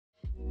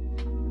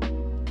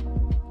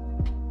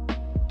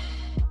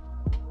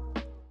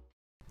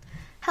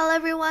Hello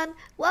everyone,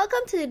 welcome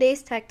to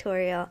today's tech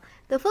tutorial.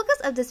 The focus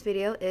of this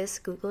video is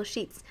Google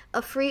Sheets,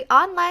 a free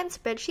online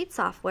spreadsheet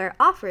software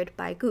offered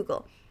by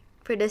Google.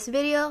 For this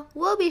video,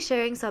 we'll be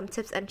sharing some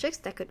tips and tricks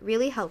that could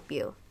really help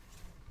you.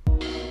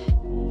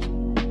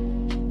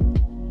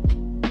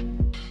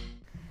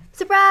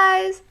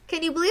 Surprise!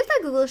 Can you believe that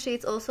Google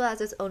Sheets also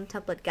has its own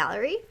template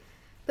gallery?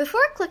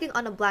 Before clicking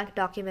on a blank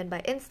document by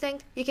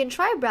instinct, you can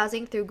try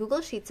browsing through Google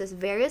Sheets'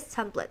 various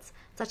templates,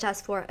 such as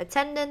for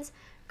attendance,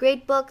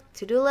 gradebook,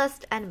 to-do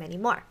list, and many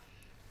more.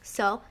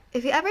 So,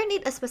 if you ever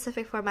need a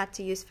specific format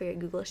to use for your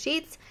Google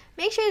Sheets,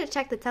 make sure to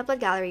check the template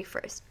gallery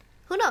first.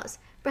 Who knows,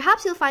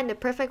 perhaps you'll find the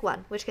perfect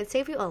one, which can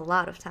save you a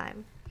lot of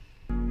time.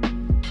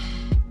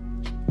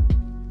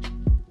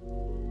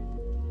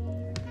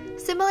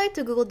 Similar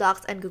to Google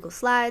Docs and Google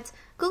Slides,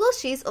 Google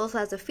Sheets also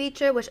has a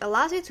feature which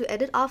allows you to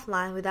edit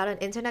offline without an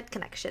internet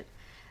connection.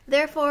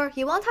 Therefore,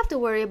 you won't have to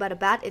worry about a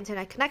bad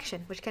internet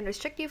connection, which can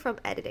restrict you from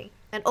editing,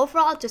 and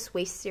overall just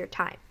wastes your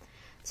time.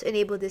 To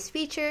enable this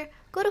feature,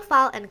 go to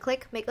File and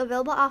click Make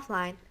Available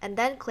Offline, and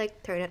then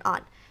click Turn it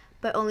on.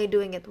 By only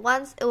doing it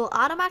once, it will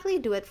automatically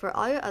do it for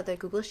all your other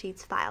Google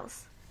Sheets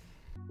files.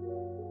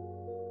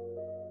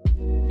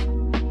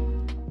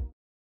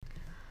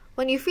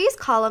 When you freeze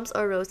columns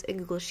or rows in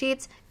Google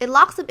Sheets, it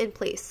locks them in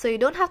place so you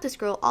don't have to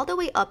scroll all the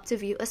way up to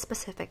view a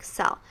specific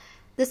cell.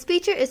 This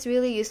feature is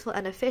really useful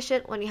and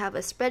efficient when you have a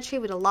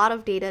spreadsheet with a lot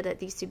of data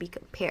that needs to be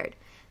compared.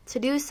 To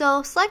do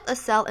so, select a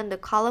cell in the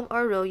column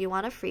or row you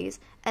want to freeze,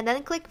 and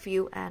then click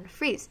View and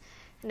Freeze.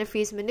 In the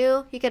Freeze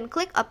menu, you can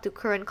click up to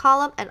current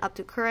column and up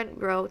to current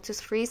row to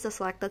freeze the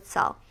selected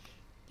cell.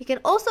 You can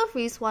also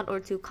freeze one or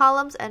two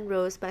columns and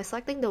rows by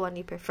selecting the one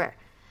you prefer.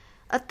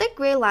 A thick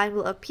gray line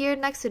will appear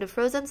next to the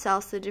frozen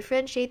cells to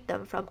differentiate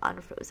them from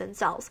unfrozen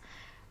cells.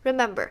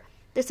 Remember,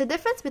 there's a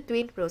difference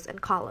between rows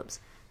and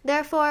columns.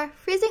 Therefore,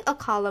 freezing a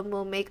column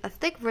will make a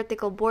thick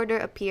vertical border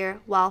appear,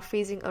 while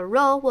freezing a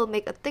row will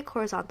make a thick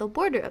horizontal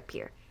border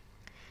appear.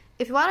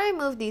 If you want to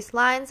remove these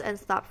lines and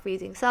stop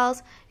freezing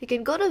cells, you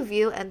can go to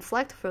View and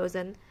select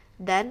Frozen,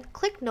 then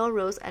click No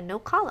Rows and No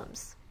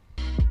Columns.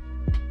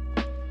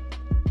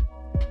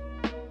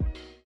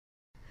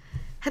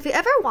 Have you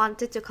ever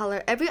wanted to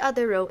color every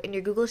other row in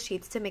your Google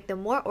Sheets to make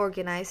them more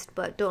organized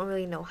but don't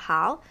really know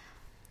how?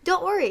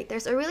 Don't worry,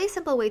 there's a really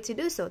simple way to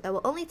do so that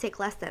will only take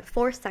less than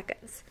 4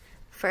 seconds.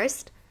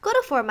 First, go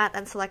to Format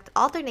and select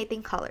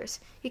Alternating Colors.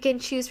 You can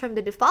choose from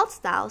the default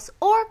styles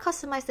or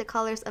customize the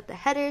colors of the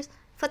headers,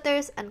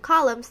 footers, and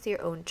columns to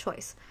your own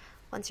choice.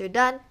 Once you're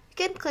done, you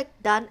can click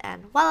Done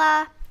and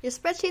voila! Your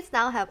spreadsheets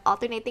now have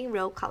alternating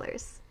row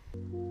colors.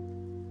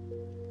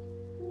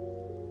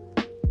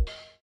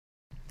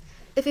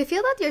 If you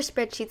feel that your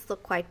spreadsheets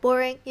look quite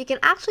boring, you can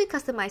actually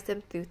customize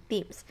them through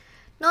themes.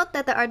 Note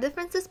that there are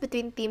differences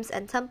between themes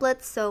and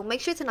templates, so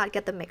make sure to not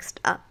get them mixed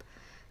up.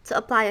 To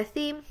apply a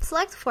theme,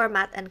 select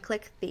Format and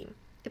click Theme.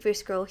 If you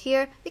scroll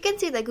here, you can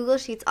see that Google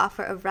Sheets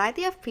offer a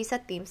variety of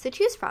preset themes to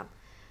choose from.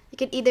 You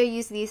can either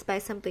use these by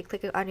simply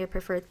clicking on your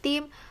preferred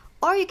theme,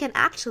 or you can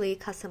actually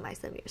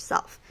customize them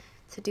yourself.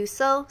 To do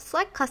so,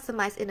 select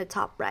Customize in the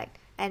top right,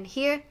 and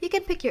here you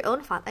can pick your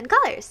own font and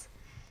colors.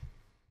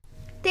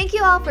 Thank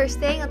you all for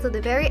staying until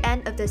the very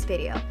end of this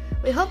video.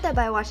 We hope that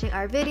by watching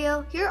our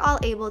video, you're all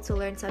able to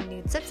learn some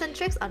new tips and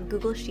tricks on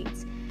Google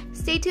Sheets.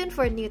 Stay tuned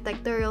for new tech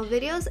tutorial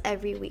videos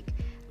every week.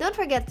 Don't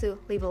forget to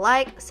leave a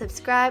like,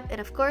 subscribe, and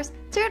of course,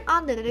 turn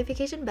on the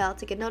notification bell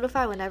to get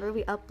notified whenever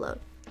we upload.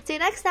 See you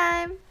next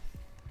time!